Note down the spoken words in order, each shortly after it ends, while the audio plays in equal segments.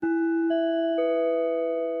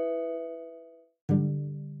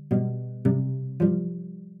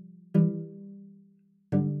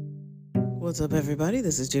What's up, everybody?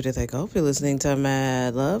 This is Judith Eckhoff. You're listening to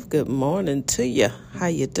Mad Love. Good morning to you. How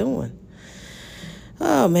you doing?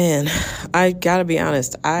 Oh, man. I gotta be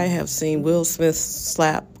honest. I have seen Will Smith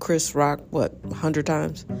slap Chris Rock, 100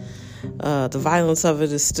 times? The violence of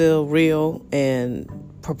it is still real and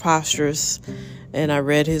preposterous. And I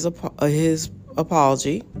read his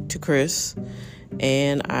apology to Chris.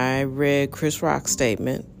 And I read Chris Rock's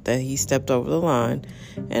statement that he stepped over the line.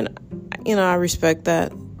 And, I respect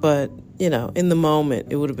that. But, in the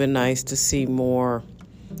moment, it would have been nice to see more,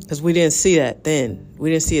 because we didn't see that then.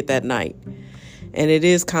 We didn't see it that night. And it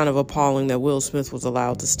is kind of appalling that Will Smith was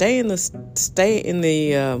allowed to stay in the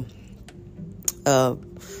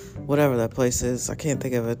whatever that place is. I can't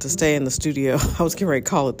think of it. To stay in the studio. I was getting ready to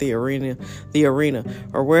call it the arena,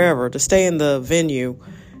 or wherever. To stay in the venue.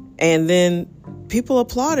 And then people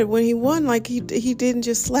applauded when he won, like he didn't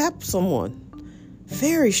just slap someone.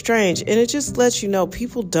 Very strange. And it just lets you know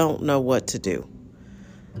people don't know what to do.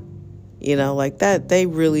 Like that, they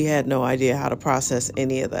really had no idea how to process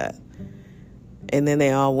any of that. And then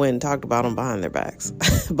they all went and talked about them behind their backs.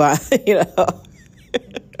 But,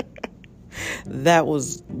 that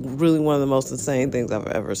was really one of the most insane things I've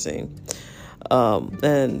ever seen.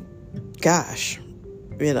 And gosh,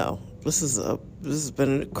 this has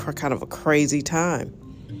been kind of a crazy time.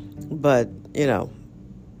 But,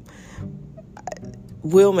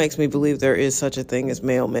 Will makes me believe there is such a thing as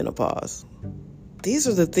male menopause. These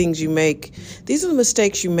are the things you make. These are the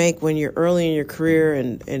mistakes you make when you're early in your career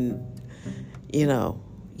and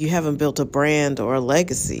you haven't built a brand or a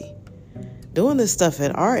legacy. Doing this stuff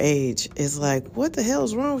at our age is like, what the hell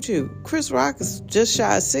is wrong with you? Chris Rock is just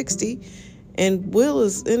shy of 60 and Will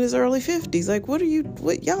is in his early 50s. Like, what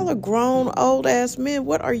y'all are grown, old ass men.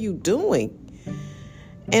 What are you doing?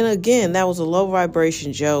 And again, that was a low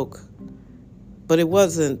vibration joke. But it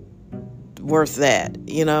wasn't worth that,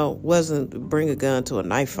 wasn't bring a gun to a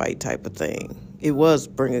knife fight type of thing. It was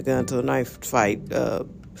bring a gun to a knife fight.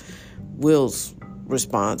 Will's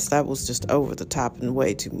response, that was just over the top and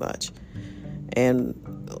way too much. And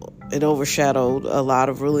it overshadowed a lot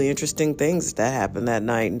of really interesting things that happened that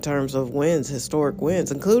night in terms of wins, historic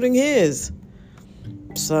wins, including his.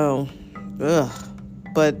 So,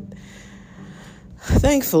 but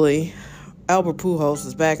thankfully, Albert Pujols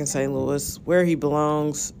is back in St. Louis, where he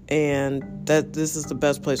belongs, and that this is the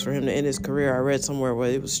best place for him to end his career. I read somewhere where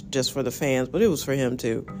it was just for the fans, but it was for him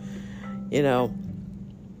too.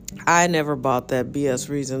 I never bought that BS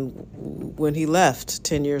reason when he left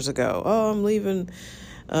 10 years ago. Oh, I'm leaving.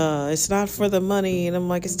 It's not for the money. And I'm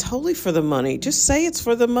like, it's totally for the money. Just say it's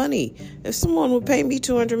for the money. If someone would pay me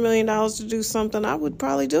 $200 million to do something, I would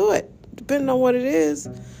probably do it, depending on what it is.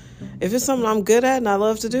 If it's something I'm good at and I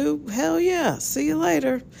love to do, hell yeah. See you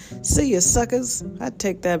later. See you, suckers. I'd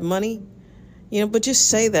take that money. But just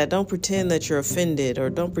say that. Don't pretend that you're offended,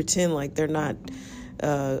 or don't pretend like they're not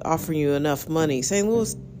offering you enough money. St.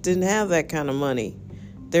 Louis didn't have that kind of money.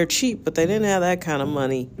 They're cheap, but they didn't have that kind of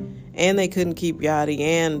money. And they couldn't keep Yachty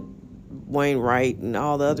and Wainwright and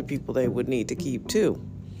all the other people they would need to keep too.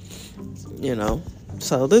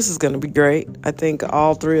 So this is going to be great. I think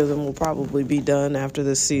all three of them will probably be done after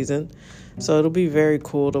this season. So it'll be very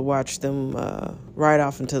cool to watch them ride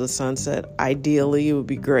off into the sunset. Ideally, it would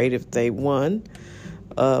be great if they won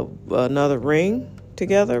another ring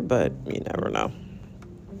together, but you never know.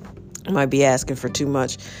 I might be asking for too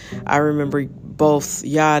much. I remember both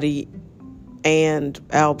Yachty and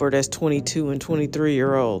Albert as 22 and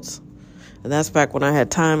 23-year-olds. And that's back when I had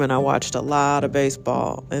time and I watched a lot of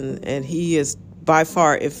baseball. And he is by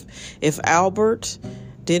far, if Albert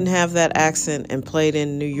didn't have that accent and played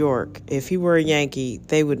in New York, if he were a Yankee,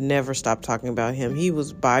 they would never stop talking about him. He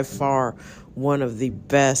was by far one of the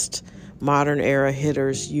best modern era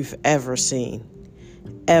hitters you've ever seen.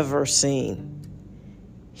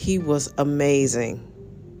 He was amazing.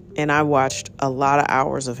 And I watched a lot of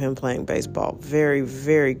hours of him playing baseball. Very,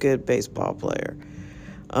 very good baseball player.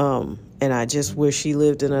 And I just wish he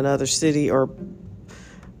lived in another city,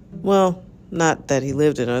 not that he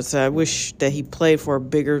lived in us. I wish that he played for a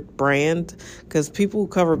bigger brand, because people who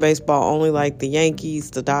cover baseball only like the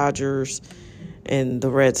Yankees, the Dodgers, and the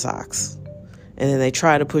Red Sox. And then they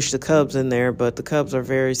try to push the Cubs in there, but the Cubs are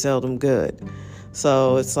very seldom good.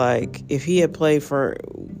 So it's like, if he had played for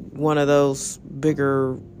one of those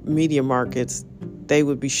bigger media markets, they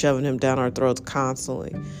would be shoving him down our throats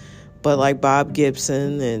constantly. But like Bob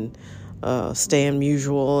Gibson and Stan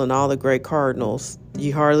Musial and all the great Cardinals,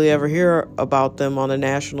 you hardly ever hear about them on a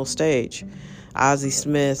national stage. Ozzie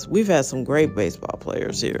Smith, we've had some great baseball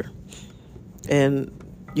players here. And,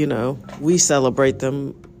 we celebrate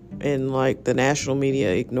them, and like the national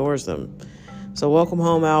media ignores them. So welcome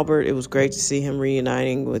home, Albert. It was great to see him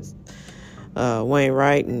reuniting with Wayne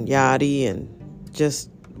Wright and Yachty, and just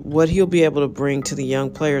what he'll be able to bring to the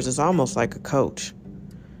young players is almost like a coach,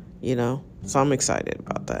 So I'm excited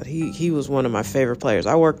about that. He was one of my favorite players.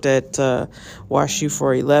 I worked at WashU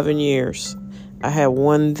for 11 years. I had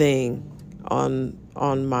one thing on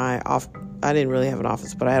my off. I didn't really have an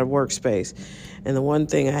office, but I had a workspace, and the one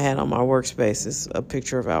thing I had on my workspace is a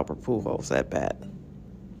picture of Albert Pujols at bat.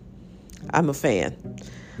 I'm a fan.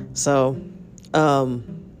 So,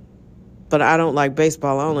 but I don't like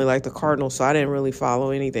baseball. I only like the Cardinals, so I didn't really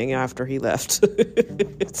follow anything after he left.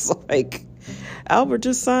 It's like, Albert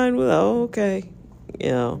just signed with, okay.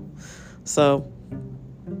 So,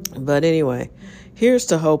 but anyway, here's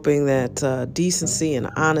to hoping that decency and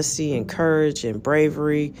honesty and courage and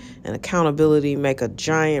bravery and accountability make a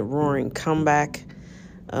giant roaring comeback.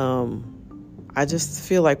 I just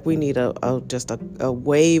feel like we need a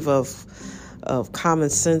wave of common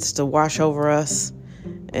sense to wash over us,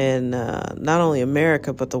 and not only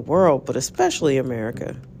America but the world, but especially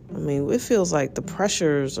America. I mean, it feels like the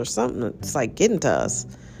pressures or something that's like getting to us.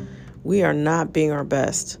 We are not being our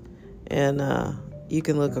best, and you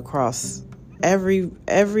can look across every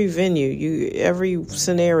venue, every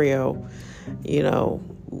scenario.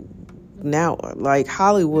 Now like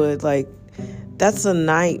Hollywood, like that's a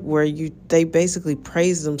night where they basically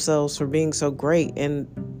praise themselves for being so great, and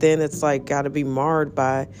then it's like got to be marred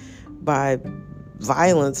by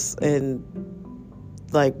violence and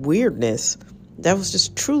like weirdness. That was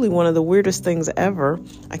just truly one of the weirdest things ever.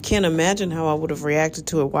 I can't imagine how I would have reacted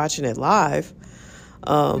to it watching it live.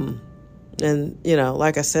 And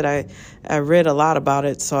like I said, I read a lot about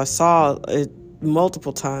it, so I saw it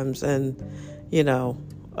multiple times, and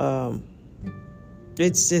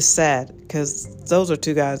it's just sad because those are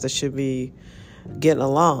two guys that should be getting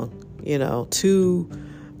along. Two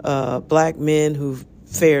black men who've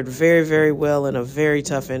fared very, very well in a very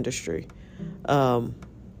tough industry. That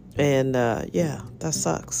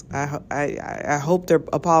sucks. I hope their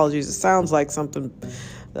apologies. It sounds like something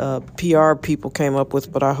PR people came up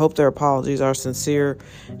with, but I hope their apologies are sincere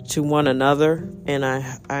to one another, and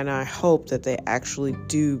I hope that they actually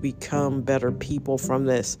do become better people from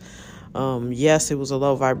this. Yes, it was a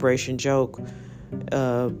low vibration joke,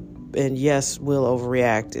 and yes, Will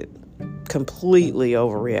overreacted, completely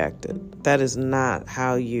overreacted. That is not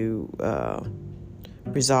how you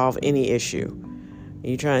resolve any issue.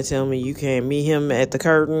 You trying to tell me you can't meet him at the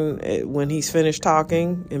curtain when he's finished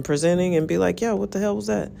talking and presenting and be like, yo, what the hell was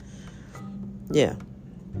that? Yeah.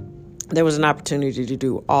 There was an opportunity to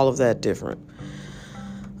do all of that different.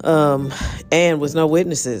 And with no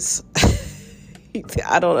witnesses.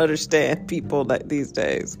 I don't understand people like these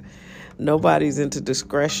days. Nobody's into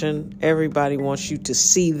discretion. Everybody wants you to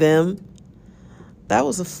see them. That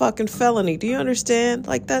was a fucking felony. Do you understand?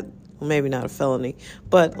 Like that, well, maybe not a felony,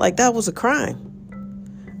 but like that was a crime.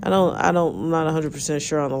 I'm not 100%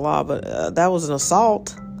 sure on the law, but that was an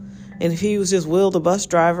assault. And if he was just Will, the bus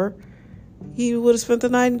driver, he would have spent the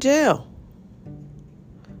night in jail.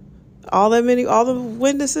 All the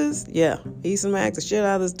witnesses, yeah. Easton smacked the shit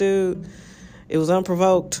out of this dude. It was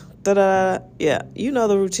unprovoked. Da-da-da. Yeah, you know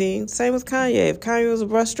the routine. Same with Kanye. If Kanye was a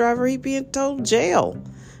bus driver, he'd be in total jail.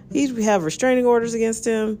 He'd have restraining orders against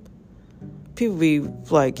him. People be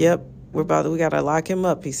like, yep, we gotta lock him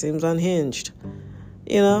up. He seems unhinged.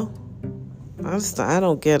 I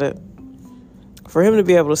don't get it. For him to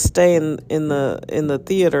be able to stay in the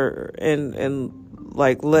theater and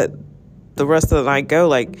like let the rest of the night go,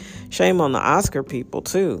 like shame on the Oscar people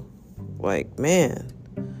too. Like, man,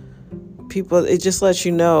 people, it just lets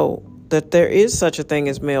you know that there is such a thing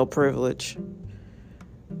as male privilege.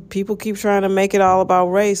 People keep trying to make it all about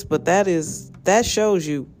race, but that shows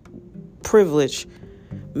you privilege,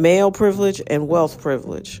 male privilege and wealth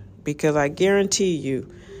privilege. Because I guarantee you,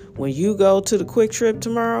 when you go to the Quick Trip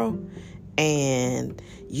tomorrow and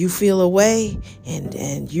you feel away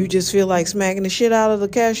and you just feel like smacking the shit out of the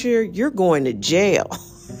cashier, you're going to jail.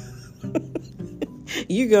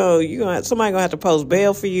 Somebody gonna have to post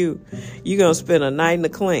bail for you. You're gonna spend a night in the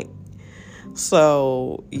clink.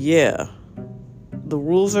 So yeah, the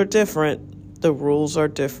rules are different. The rules are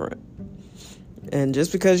different. And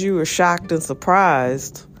just because you were shocked and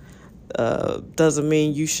surprised doesn't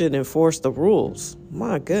mean you shouldn't enforce the rules.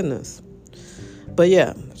 My goodness. But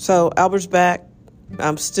yeah, so Albert's back.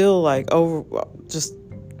 I'm still like just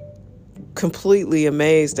completely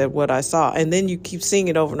amazed at what I saw. And then you keep seeing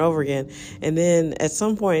it over and over again. And then at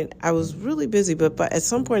some point, I was really busy, but at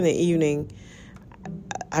some point in the evening,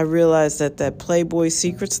 I realized that Playboy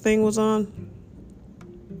Secrets thing was on.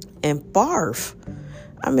 And barf.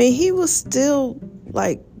 I mean, he was still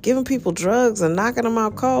like giving people drugs and knocking them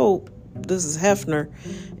out cold. This is Hefner.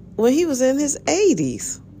 When he was in his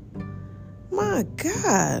 80s. My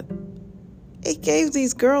God. He gave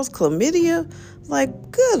these girls chlamydia.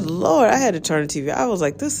 Like, good Lord. I had to turn the TV. I was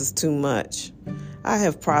like, this is too much. I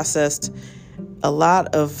have processed a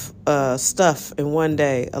lot of stuff in one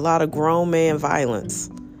day. A lot of grown man violence.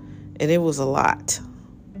 And it was a lot.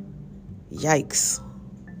 Yikes.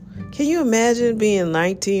 Can you imagine being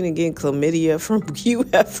 19 and getting chlamydia from Hugh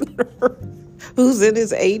Hefner, who's in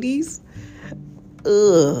his 80s?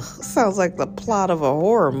 Ugh. Sounds like the plot of a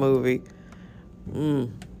horror movie.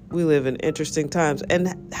 We live in interesting times.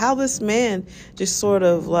 And how this man just sort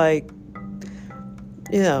of like,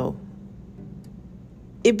 it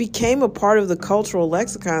became a part of the cultural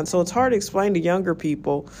lexicon. So it's hard to explain to younger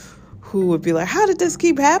people who would be like, how did this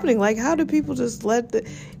keep happening? Like, how did people just let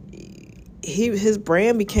his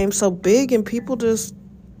brand became so big and people just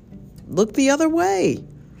looked the other way?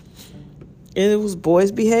 And it was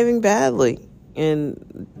boys behaving badly.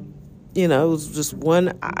 And, it was just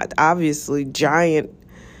one obviously giant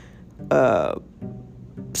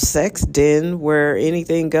sex den where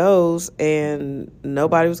anything goes and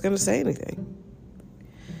nobody was going to say anything.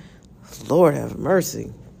 Lord have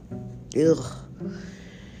mercy. Ugh.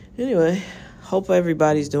 Anyway, hope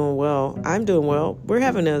everybody's doing well. I'm doing well. We're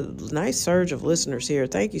having a nice surge of listeners here.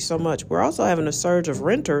 Thank you so much. We're also having a surge of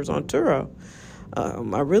renters on Turo.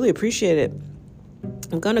 I really appreciate it.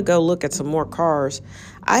 I'm going to go look at some more cars.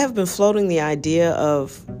 I have been floating the idea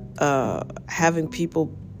of having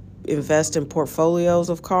people invest in portfolios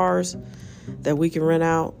of cars that we can rent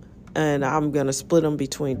out, and I'm going to split them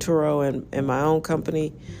between Turo and my own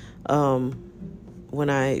company. When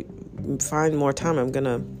I find more time, I'm going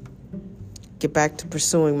to get back to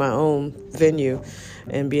pursuing my own venue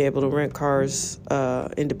and be able to rent cars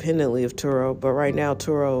independently of Turo. But right now,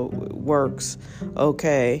 Turo works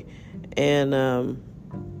okay. And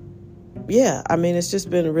it's just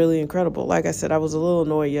been really incredible. Like I said, I was a little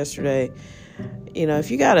annoyed yesterday.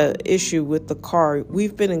 If you got an issue with the car,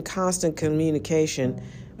 we've been in constant communication.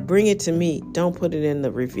 Bring it to me. Don't put it in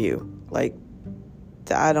the review. Like,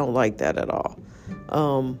 I don't like that at all.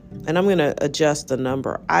 And I'm going to adjust the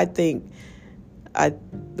number. I think my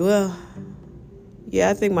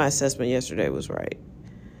assessment yesterday was right.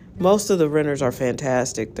 Most of the renters are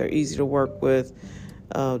fantastic. They're easy to work with.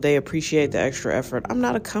 They appreciate the extra effort. I'm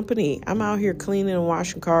not a company. I'm out here cleaning and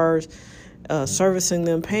washing cars, servicing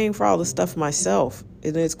them, paying for all the stuff myself.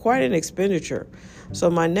 And it's quite an expenditure. So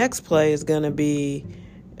my next play is going to be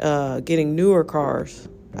getting newer cars.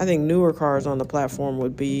 I think newer cars on the platform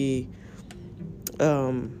would be,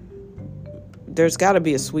 there's got to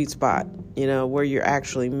be a sweet spot, where you're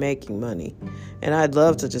actually making money. And I'd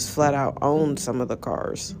love to just flat out own some of the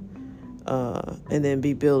cars and then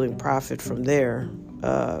be building profit from there.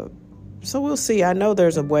 So we'll see. I know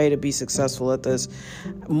there's a way to be successful at this,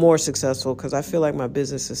 more successful, because I feel like my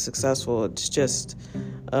business is successful. It's just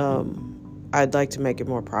I'd like to make it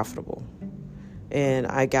more profitable. And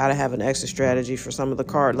I got to have an exit strategy for some of the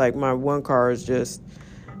car. Like my one car is just,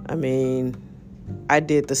 I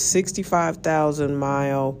did the 65,000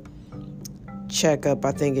 mile checkup,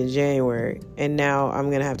 I think, in January. And now I'm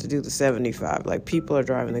going to have to do the 75. Like, people are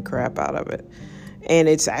driving the crap out of it. And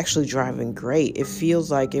it's actually driving great. It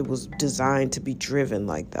feels like it was designed to be driven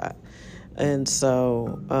like that. And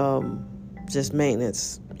so just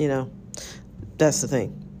maintenance, that's the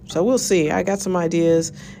thing. So we'll see. I got some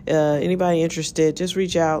ideas. Anybody interested, just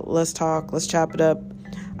reach out. Let's talk. Let's chop it up.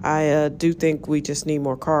 I do think we just need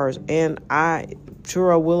more cars. And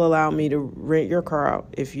Turo will allow me to rent your car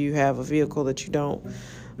out if you have a vehicle that you don't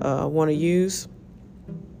want to use.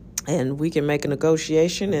 And we can make a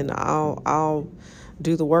negotiation, and I'll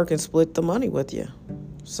do the work and split the money with you.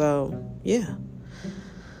 So, yeah.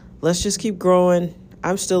 Let's just keep growing.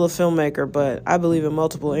 I'm still a filmmaker, but I believe in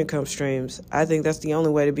multiple income streams. I think that's the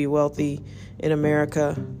only way to be wealthy in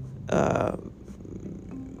America.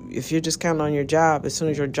 If you're just counting on your job, as soon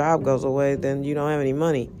as your job goes away, then you don't have any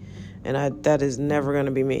money. And that is never going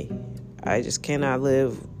to be me. I just cannot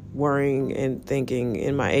live worrying and thinking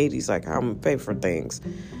in my 80s like I'm going to pay for things.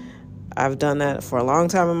 I've done that for a long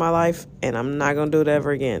time in my life, and I'm not going to do it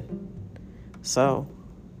ever again. So,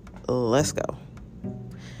 let's go.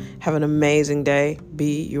 Have an amazing day.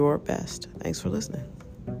 Be your best. Thanks for listening.